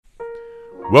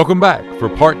Welcome back for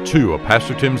part 2 of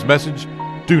Pastor Tim's message,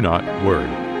 Do Not Worry,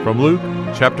 from Luke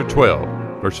chapter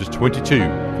 12, verses 22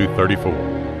 through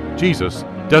 34. Jesus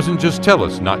doesn't just tell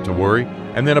us not to worry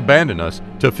and then abandon us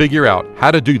to figure out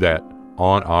how to do that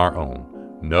on our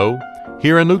own. No,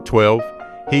 here in Luke 12,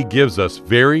 he gives us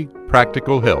very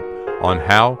practical help on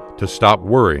how to stop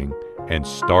worrying and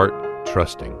start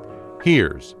trusting.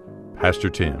 Here's Pastor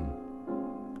Tim.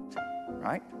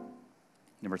 Right?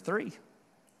 Number 3.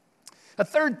 A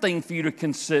third thing for you to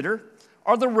consider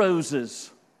are the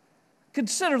roses.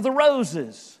 Consider the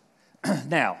roses.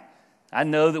 Now, I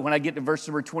know that when I get to verse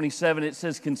number 27, it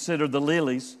says consider the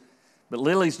lilies, but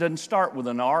lilies doesn't start with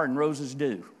an R and roses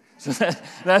do. So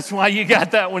that's why you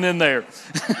got that one in there.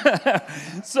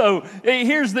 So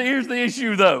here's the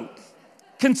issue, though.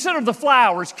 Consider the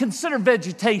flowers. Consider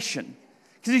vegetation.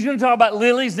 Because he's going to talk about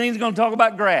lilies, and he's going to talk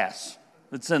about grass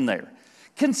that's in there.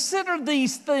 Consider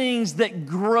these things that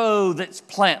grow, that's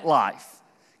plant life.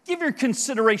 Give your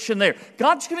consideration there.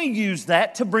 God's going to use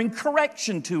that to bring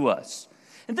correction to us.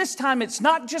 And this time, it's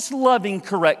not just loving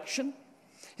correction.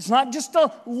 It's not just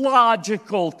a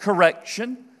logical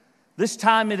correction. This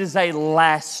time, it is a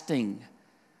lasting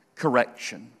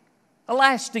correction. A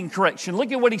lasting correction.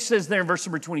 Look at what he says there in verse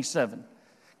number 27.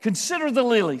 Consider the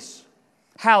lilies,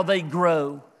 how they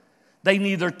grow. They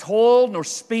neither toil nor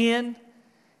spin.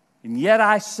 And yet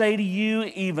I say to you,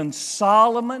 even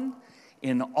Solomon,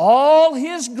 in all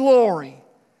his glory,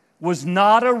 was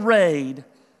not arrayed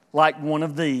like one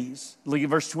of these. Look at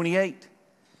verse 28.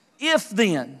 If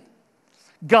then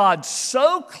God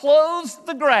so clothes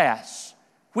the grass,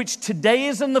 which today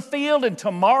is in the field and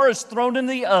tomorrow is thrown in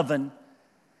the oven,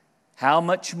 how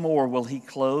much more will he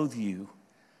clothe you?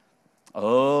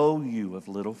 Oh, you of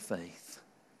little faith.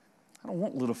 I don't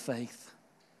want little faith.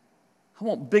 I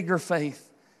want bigger faith.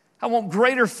 I want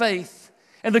greater faith.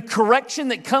 And the correction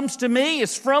that comes to me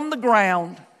is from the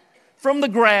ground, from the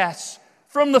grass,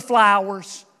 from the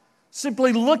flowers.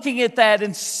 Simply looking at that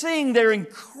and seeing their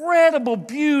incredible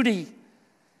beauty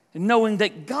and knowing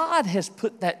that God has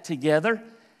put that together,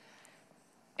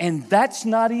 and that's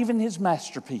not even his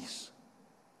masterpiece.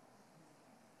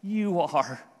 You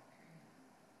are.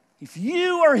 If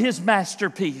you are his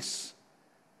masterpiece,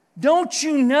 don't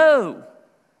you know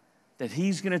that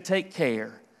he's going to take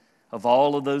care of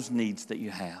all of those needs that you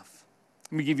have?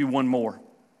 Let me give you one more.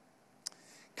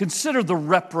 Consider the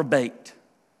reprobate,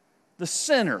 the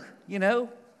sinner, the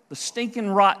stinking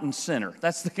rotten sinner.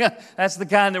 That's the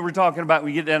kind that we're talking about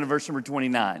when we get down to verse number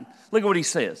 29. Look at what he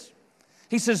says.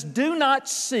 He says, do not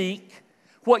seek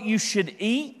what you should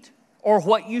eat or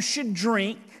what you should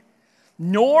drink,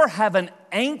 nor have an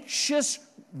anxious,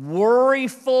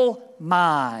 worryful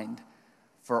mind.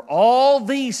 For all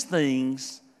these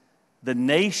things the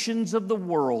nations of the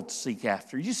world seek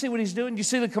after. You see what he's doing? You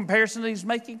see the comparison that he's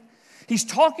making? He's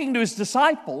talking to his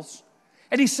disciples,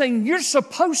 and he's saying, you're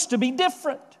supposed to be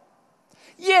different.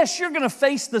 Yes, you're going to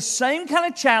face the same kind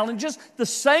of challenges, the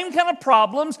same kind of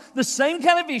problems, the same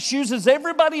kind of issues as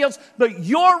everybody else, but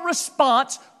your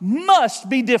response must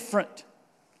be different.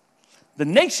 The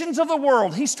nations of the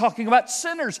world, he's talking about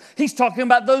sinners. He's talking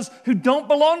about those who don't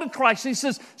belong to Christ. He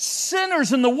says,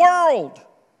 sinners in the world,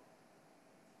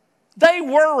 they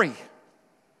worry.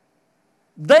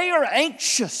 They are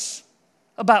anxious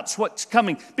about what's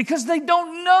coming because they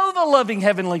don't know the loving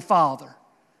Heavenly Father.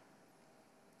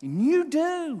 And you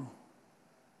do.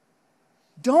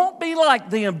 Don't be like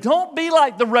them. Don't be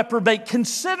like the reprobate.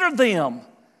 Consider them.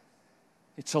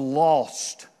 It's a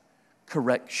lost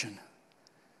correction.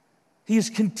 He is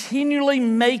continually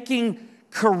making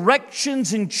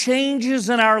corrections and changes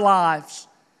in our lives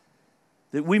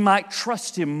that we might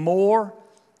trust him more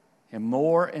and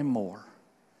more and more.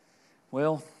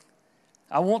 Well,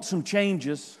 I want some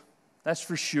changes, that's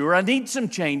for sure. I need some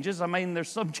changes. There's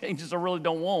some changes I really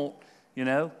don't want,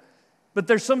 But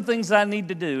there's some things that I need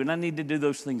to do, and I need to do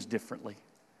those things differently.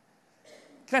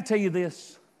 Can I tell you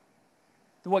this?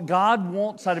 That what God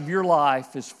wants out of your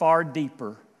life is far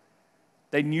deeper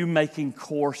than you making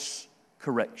course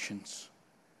corrections,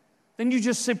 than you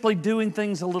just simply doing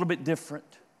things a little bit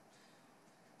different.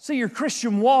 See, your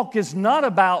Christian walk is not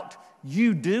about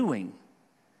you doing.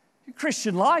 Your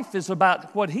Christian life is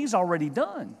about what he's already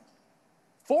done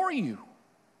for you,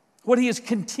 what he is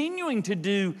continuing to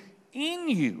do in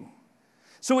you.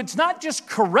 So it's not just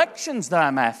corrections that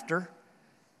I'm after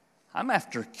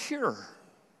cure,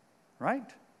 right?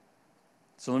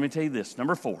 So let me tell you this,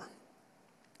 number 4.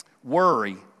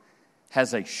 Worry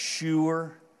has a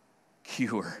sure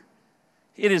cure.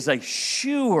 It is a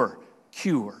sure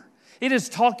cure. It is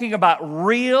talking about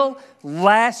real,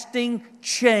 lasting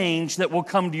change that will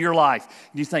come to your life.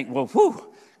 You think, well,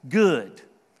 good.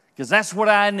 because that's what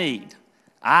I need.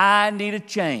 I need a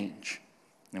change.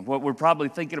 And what we're probably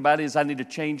thinking about is I need a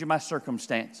change in my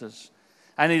circumstances.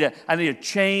 I need a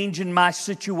change in my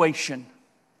situation.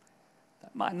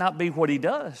 That might not be what he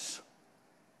does.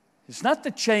 It's not the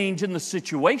change in the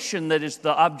situation that is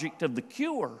the object of the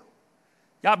cure.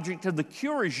 The object of the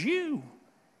cure is you.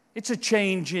 It's a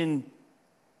change in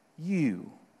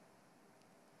you.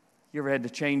 You ever had to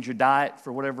change your diet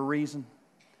for whatever reason?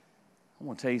 I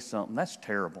want to tell you something. That's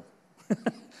terrible.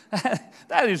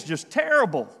 That is just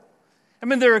terrible. I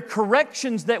mean, there are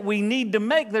corrections that we need to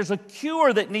make. There's a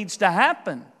cure that needs to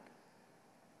happen.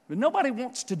 But nobody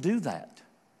wants to do that.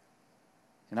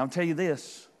 And I'll tell you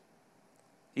this,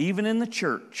 even in the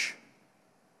church,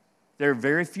 there are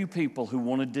very few people who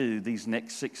want to do these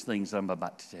next 6 things I'm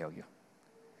about to tell you.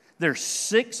 There are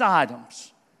 6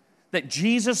 items that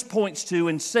Jesus points to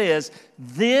and says,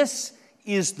 this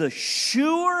is the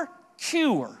sure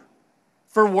cure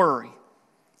for worry.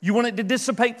 You want it to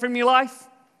dissipate from your life?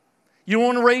 You don't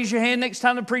want to raise your hand next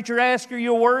time the preacher asks, are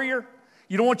you a worrier?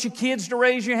 You don't want your kids to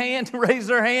raise their hand,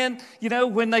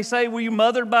 when they say, were you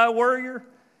mothered by a worrier?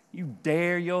 You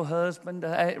dare your husband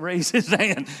to raise his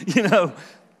hand,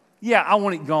 Yeah, I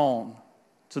want it gone.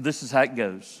 So this is how it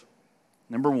goes.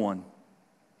 Number 1,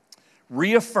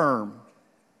 reaffirm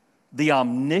the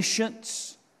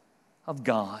omniscience of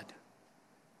God.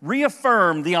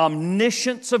 Reaffirm the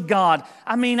omniscience of God.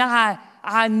 I mean,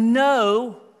 I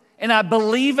know and I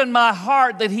believe in my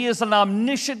heart that He is an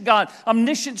omniscient God.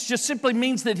 Omniscience just simply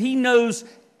means that He knows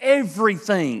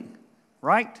everything,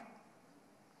 right?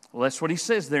 Well, that's what He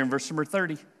says there in verse number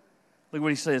 30. Look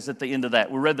what He says at the end of that.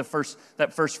 We read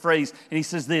that first phrase, and He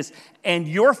says this, and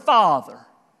your Father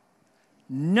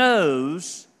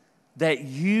knows that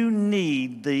you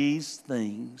need these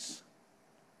things.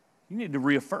 You need to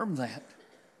reaffirm that.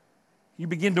 You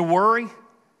begin to worry,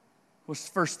 what's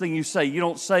the first thing you say? You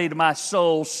don't say to my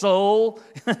soul, soul,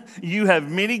 you have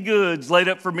many goods laid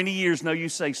up for many years. No, you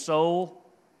say, soul,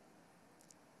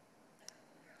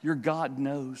 your God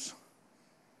knows.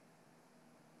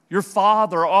 Your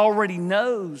Father already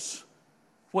knows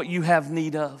what you have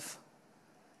need of.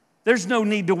 There's no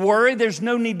need to worry. There's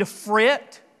no need to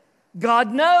fret.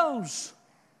 God knows.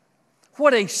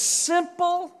 What a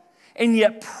simple and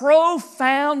yet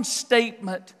profound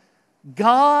statement.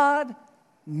 God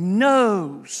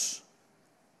knows.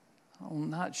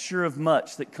 I'm not sure of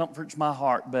much that comforts my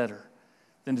heart better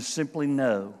than to simply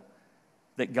know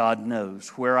that God knows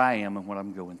where I am and what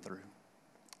I'm going through.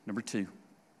 Number 2,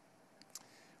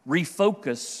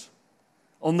 refocus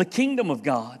on the kingdom of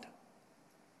God.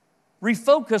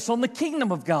 Refocus on the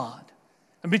kingdom of God.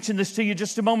 I mentioned this to you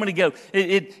just a moment ago.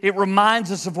 It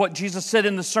reminds us of what Jesus said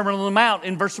in the Sermon on the Mount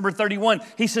in verse number 31.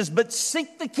 He says, but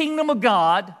seek the kingdom of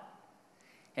God,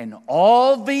 and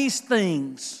all these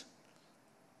things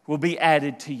will be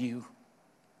added to you.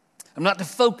 I'm not to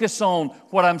focus on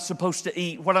what I'm supposed to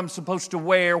eat, what I'm supposed to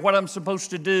wear, what I'm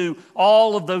supposed to do,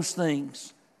 all of those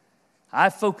things. I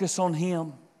focus on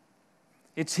Him.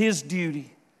 It's His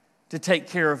duty to take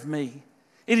care of me.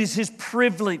 It is His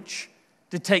privilege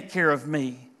to take care of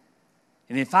me.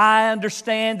 And if I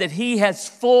understand that He has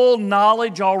full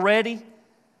knowledge already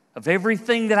of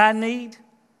everything that I need,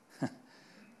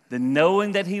 then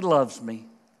knowing that He loves me,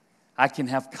 I can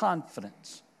have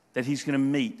confidence that He's going to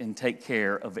meet and take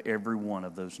care of every one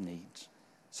of those needs.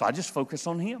 So I just focus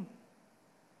on Him.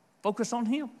 Focus on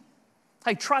Him.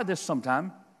 Hey, try this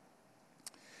sometime.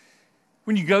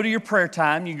 When you go to your prayer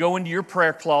time, you go into your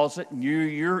prayer closet and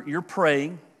you're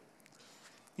praying.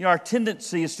 Our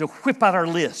tendency is to whip out our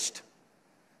list.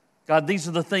 God, these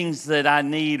are the things that I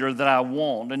need or that I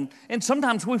want. And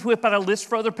sometimes we whip out a list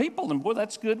for other people, and boy,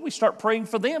 that's good. We start praying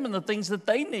for them and the things that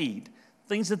they need,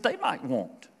 things that they might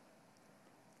want.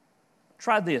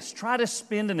 Try this. Try to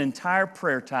spend an entire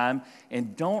prayer time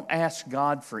and don't ask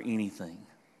God for anything.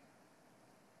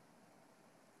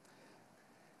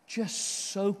 Just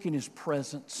soak in His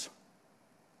presence.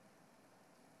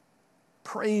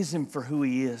 Praise Him for who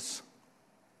He is.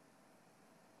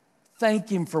 Thank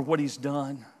Him for what He's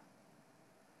done.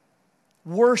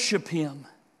 Worship Him.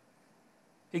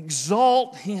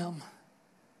 Exalt Him.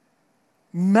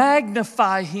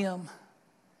 Magnify Him.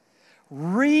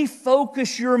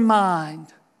 Refocus your mind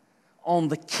on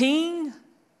the King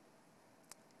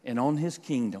and on His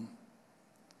kingdom.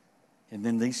 And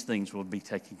then these things will be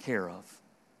taken care of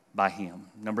by Him.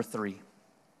 Number 3,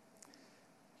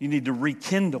 you need to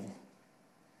rekindle.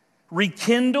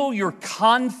 Rekindle your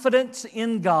confidence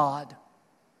in God.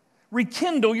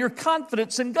 Rekindle your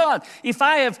confidence in God. If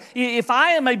I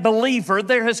am a believer,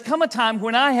 there has come a time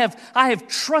when I have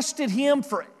trusted Him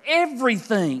for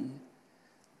everything.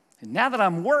 And now that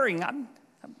I'm worrying, I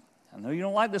know you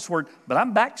don't like this word, but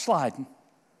I'm backsliding.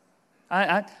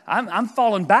 I'm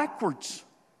falling backwards.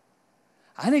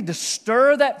 I need to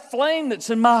stir that flame that's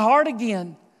in my heart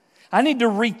again. I need to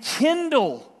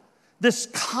rekindle this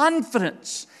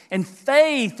confidence and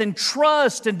faith and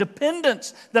trust and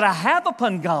dependence that I have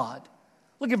upon God.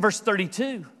 Look at verse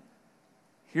 32.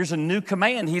 Here's a new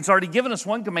command. He's already given us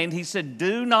one command. He said,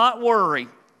 do not worry.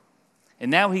 And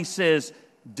now he says,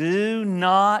 do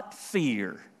not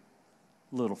fear,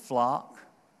 little flock.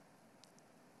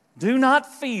 Do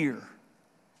not fear,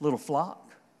 little flock.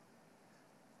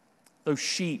 Those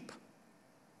sheep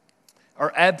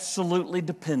are absolutely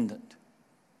dependent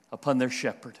upon their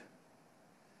shepherd.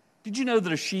 Did you know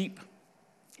that a sheep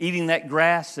eating that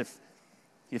grass,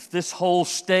 if this whole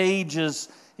stage is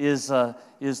the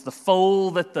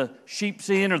fold that the sheep's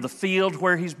in or the field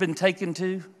where he's been taken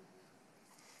to?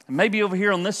 And maybe over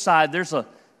here on this side there's a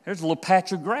little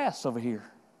patch of grass over here.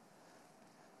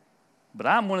 But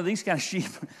I'm one of these kind of sheep.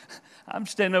 I'm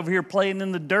standing over here playing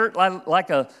in the dirt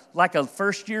like a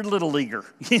first-year little leaguer.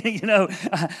 You know,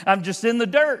 I'm just in the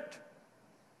dirt.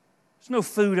 There's no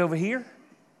food over here.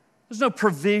 There's no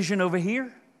provision over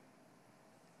here.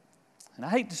 And I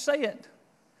hate to say it,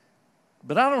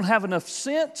 but I don't have enough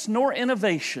sense nor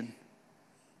innovation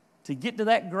to get to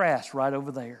that grass right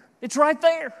over there. It's right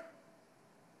there.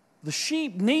 The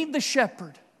sheep need the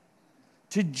shepherd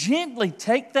to gently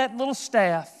take that little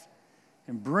staff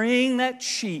and bring that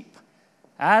sheep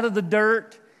out of the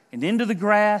dirt and into the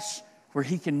grass where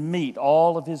he can meet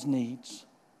all of his needs.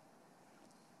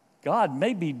 God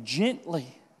may be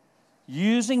gently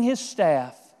using his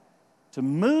staff to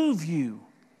move you,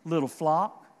 little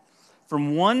flock,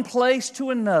 from one place to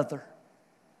another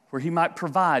where he might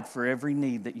provide for every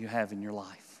need that you have in your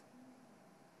life.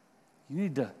 You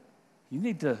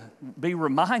need to be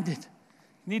reminded.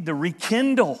 You need to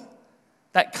rekindle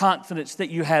that confidence that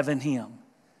you have in him.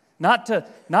 Not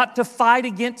to fight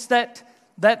against that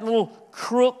little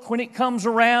crook when it comes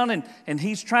around and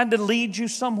he's trying to lead you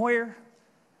somewhere,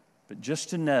 but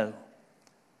just to know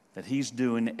that he's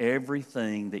doing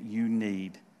everything that you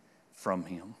need from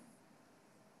him.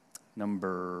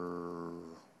 Number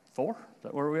 4, is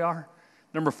that where we are?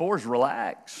 Number 4 is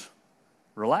relax.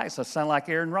 Relax, I sound like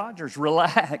Aaron Rodgers.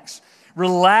 Relax.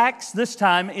 Relax this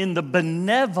time in the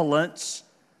benevolence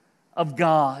of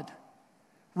God.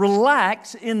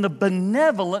 Relax in the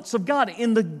benevolence of God,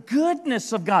 in the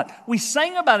goodness of God. We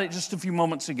sang about it just a few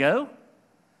moments ago.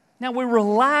 Now we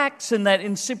relax in that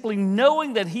in simply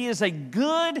knowing that he is a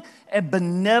good and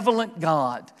benevolent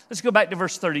God. Let's go back to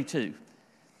verse 32.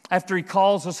 After he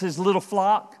calls us his little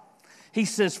flock, he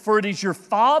says, for it is your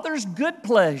Father's good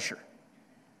pleasure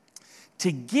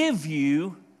to give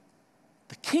you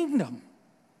the kingdom.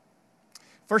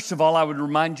 First of all, I would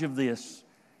remind you of this.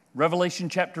 Revelation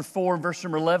chapter 4, verse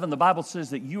number 11, the Bible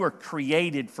says that you are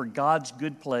created for God's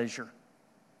good pleasure.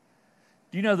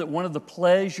 Do you know that one of the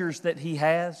pleasures that he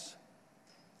has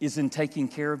is in taking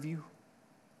care of you?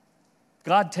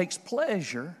 God takes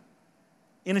pleasure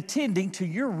in attending to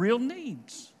your real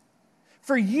needs.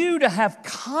 For you to have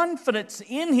confidence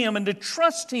in him and to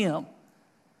trust him,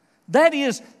 that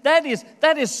is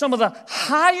some of the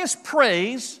highest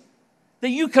praise that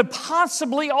you could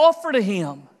possibly offer to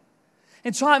him.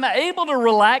 And so I'm able to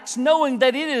relax knowing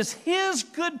that it is his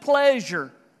good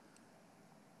pleasure.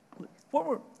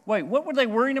 What were they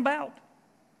worrying about?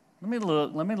 Let me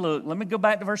look. Let me go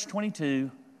back to verse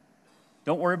 22.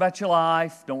 Don't worry about your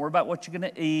life. Don't worry about what you're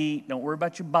going to eat. Don't worry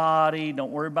about your body.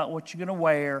 Don't worry about what you're going to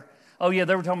wear. Oh yeah,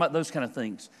 they were talking about those kind of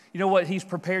things. You know what he's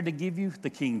prepared to give you?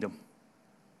 The kingdom.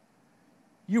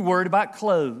 You're worried about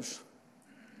clothes.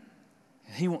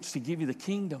 And he wants to give you the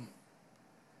kingdom.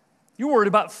 You're worried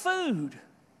about food.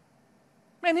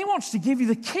 Man, he wants to give you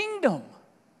the kingdom.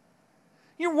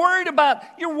 You're worried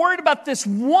about this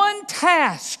one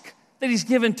task that he's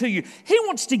given to you. He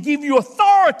wants to give you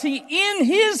authority in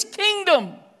his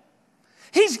kingdom.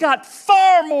 He's got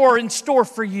far more in store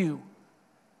for you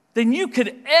than you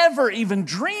could ever even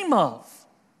dream of.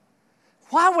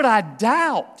 Why would I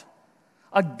doubt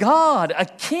a God, a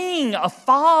king, a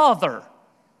father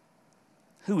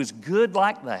who is good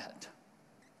like that?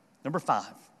 Number 5,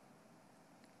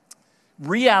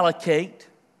 reallocate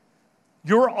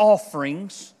your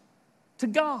offerings to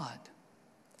God.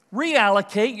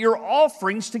 Reallocate your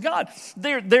offerings to God.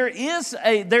 There is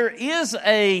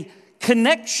a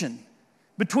connection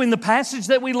between the passage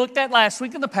that we looked at last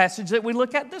week and the passage that we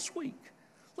look at this week.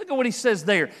 Look at what he says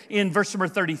there in verse number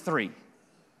 33.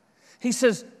 He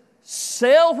says,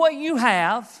 sell what you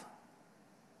have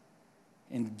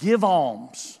and give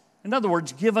alms. In other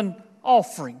words, give an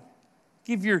offering.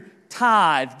 Give your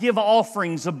tithe, give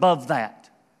offerings above that.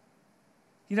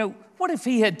 You know, what if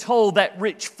he had told that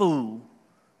rich fool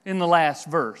in the last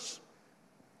verse,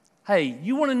 hey,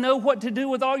 you want to know what to do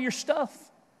with all your stuff?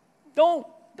 Don't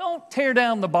tear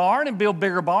down the barn and build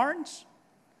bigger barns.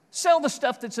 Sell the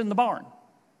stuff that's in the barn.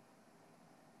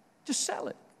 Just sell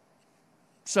it.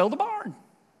 Sell the barn.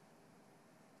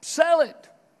 Sell it.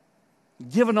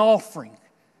 Give an offering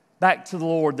back to the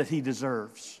Lord that he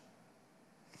deserves.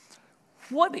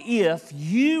 What if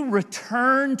you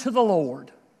return to the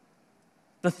Lord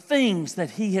the things that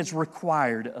he has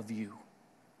required of you?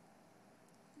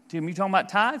 Tim, you talking about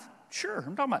tithe? Sure,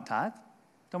 I'm talking about tithe.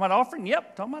 Talking about offering?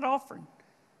 Yep, talking about offering.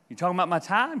 You talking about my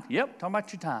time? Yep, talking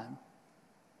about your time.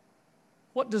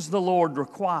 What does the Lord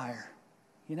require?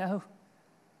 You know,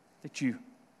 that you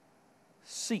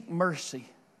seek mercy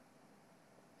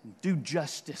and do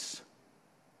justice.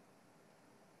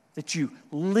 That you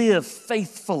live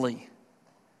faithfully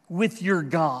with your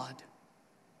God.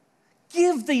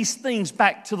 Give these things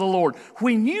back to the Lord.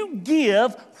 When you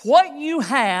give what you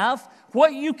have,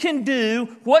 what you can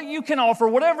do, what you can offer,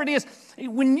 whatever it is,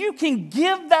 when you can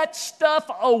give that stuff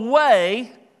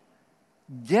away,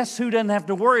 guess who doesn't have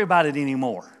to worry about it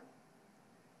anymore?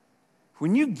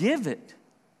 When you give it,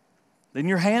 then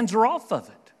your hands are off of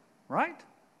it, right?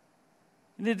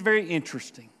 Isn't it very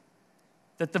interesting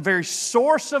that the very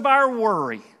source of our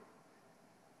worry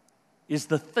is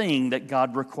the thing that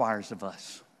God requires of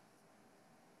us?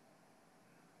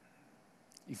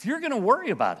 If you're going to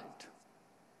worry about it,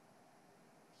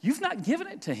 you've not given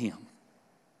it to him.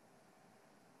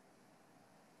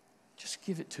 Just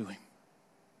give it to him.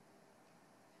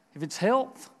 If it's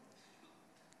health,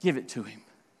 give it to him.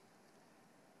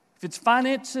 If it's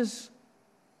finances,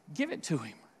 give it to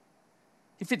him.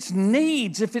 If it's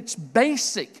needs, if it's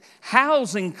basic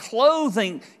housing,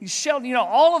 clothing, shelter,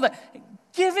 all of that,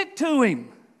 give it to him.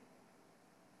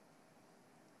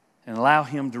 And allow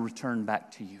him to return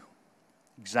back to you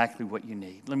exactly what you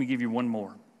need. Let me give you one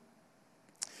more.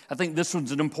 I think this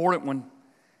one's an important one.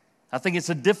 I think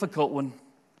it's a difficult one.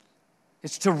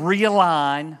 It's to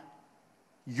realign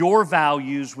your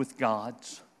values with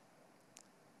God's.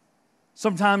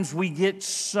 Sometimes we get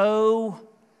so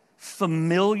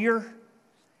familiar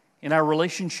in our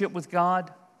relationship with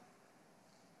God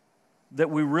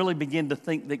that we really begin to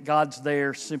think that God's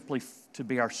there simply to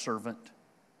be our servant.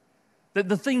 That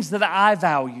the things that I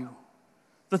value,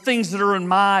 the things that are in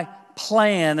my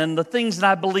plan and the things that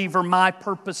I believe are my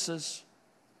purposes,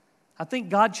 I think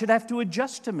God should have to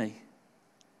adjust to me.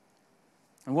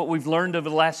 And what we've learned over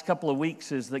the last couple of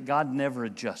weeks is that God never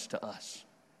adjusts to us.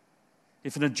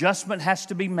 If an adjustment has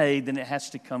to be made, then it has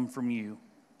to come from you.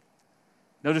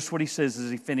 Notice what he says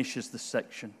as he finishes this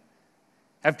section.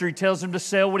 After he tells them to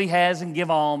sell what he has and give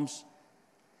alms,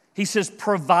 he says,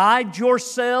 provide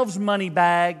yourselves money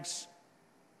bags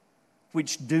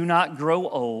which do not grow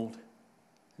old.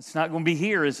 It's not going to be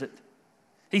here, is it?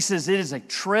 He says it is a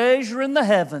treasure in the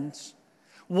heavens,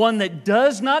 one that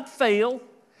does not fail,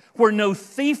 where no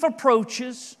thief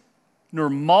approaches, nor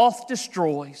moth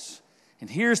destroys. And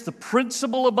here's the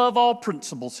principle above all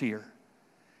principles here.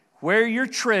 Where your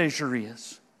treasure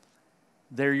is,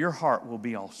 there your heart will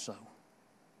be also.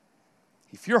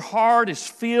 If your heart is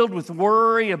filled with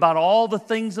worry about all the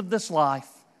things of this life,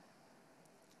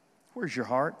 where's your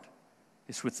heart?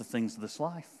 It's with the things of this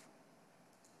life.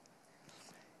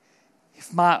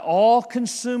 If my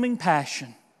all-consuming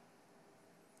passion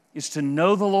is to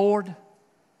know the Lord,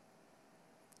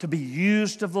 to be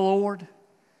used of the Lord,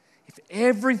 if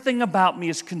everything about me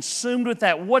is consumed with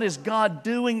that, what is God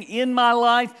doing in my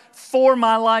life, for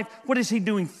my life? What is he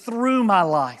doing through my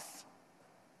life?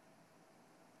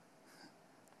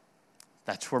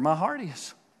 That's where my heart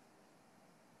is.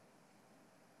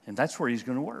 And that's where he's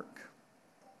going to work.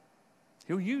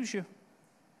 He'll use you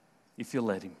if you'll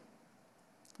let him.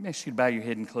 Let me ask you to bow your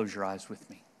head and close your eyes with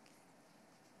me.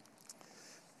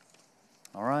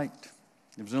 All right.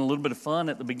 It was a little bit of fun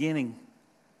at the beginning.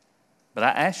 But I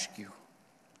ask you,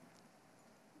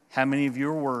 how many of you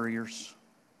are worriers?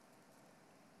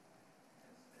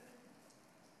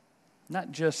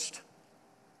 Not just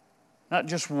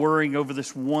worrying over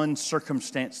this one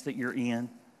circumstance that you're in,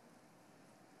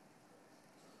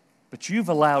 but you've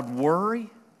allowed worry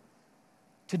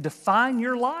to define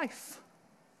your life.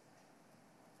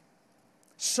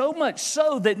 So much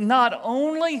so that not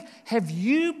only have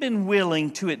you been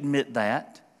willing to admit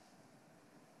that,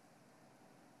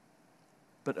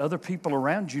 but other people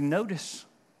around you notice.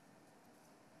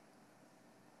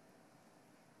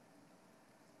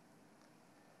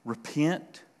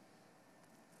 Repent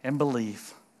and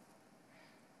believe.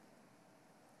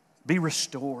 Be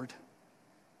restored.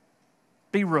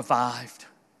 Be revived.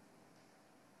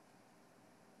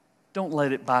 Don't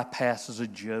let it bypass as a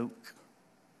joke.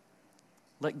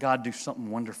 Let God do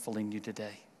something wonderful in you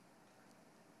today.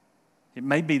 It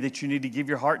may be that you need to give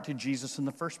your heart to Jesus in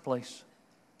the first place.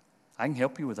 I can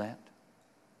help you with that.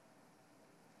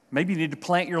 Maybe you need to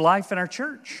plant your life in our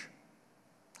church.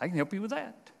 I can help you with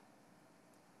that.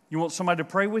 You want somebody to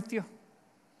pray with you?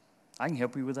 I can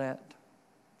help you with that.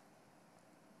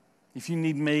 If you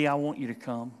need me, I want you to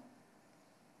come.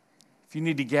 If you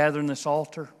need to gather in this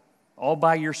altar, all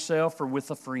by yourself or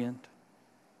with a friend,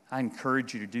 I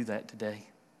encourage you to do that today.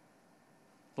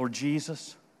 Lord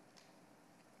Jesus,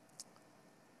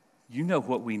 you know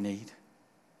what we need.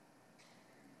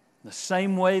 The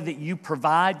same way that you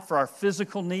provide for our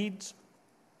physical needs,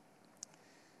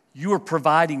 you are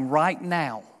providing right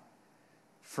now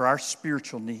for our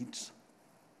spiritual needs.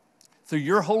 Through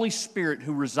your Holy Spirit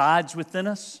who resides within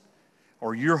us,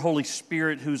 or your Holy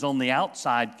Spirit who's on the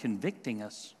outside convicting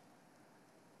us.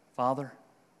 Father,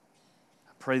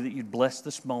 I pray that you'd bless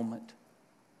this moment.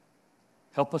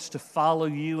 Help us to follow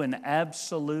you in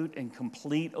absolute and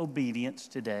complete obedience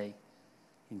today.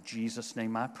 In Jesus'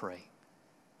 name I pray.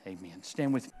 Amen.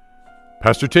 Stand with me.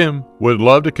 Pastor Tim would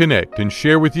love to connect and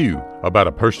share with you about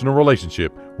a personal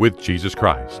relationship with Jesus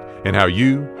Christ and how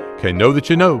you can know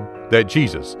that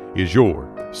Jesus is your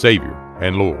Savior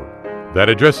and Lord. That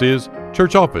address is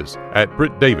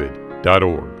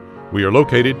churchoffice@brittdavid.org. We are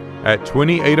located at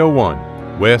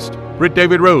 2801 West Britt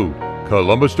David Road,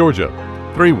 Columbus, Georgia,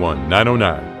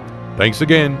 31909. Thanks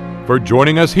again for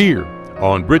joining us here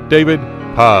on Britt David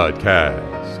Podcast.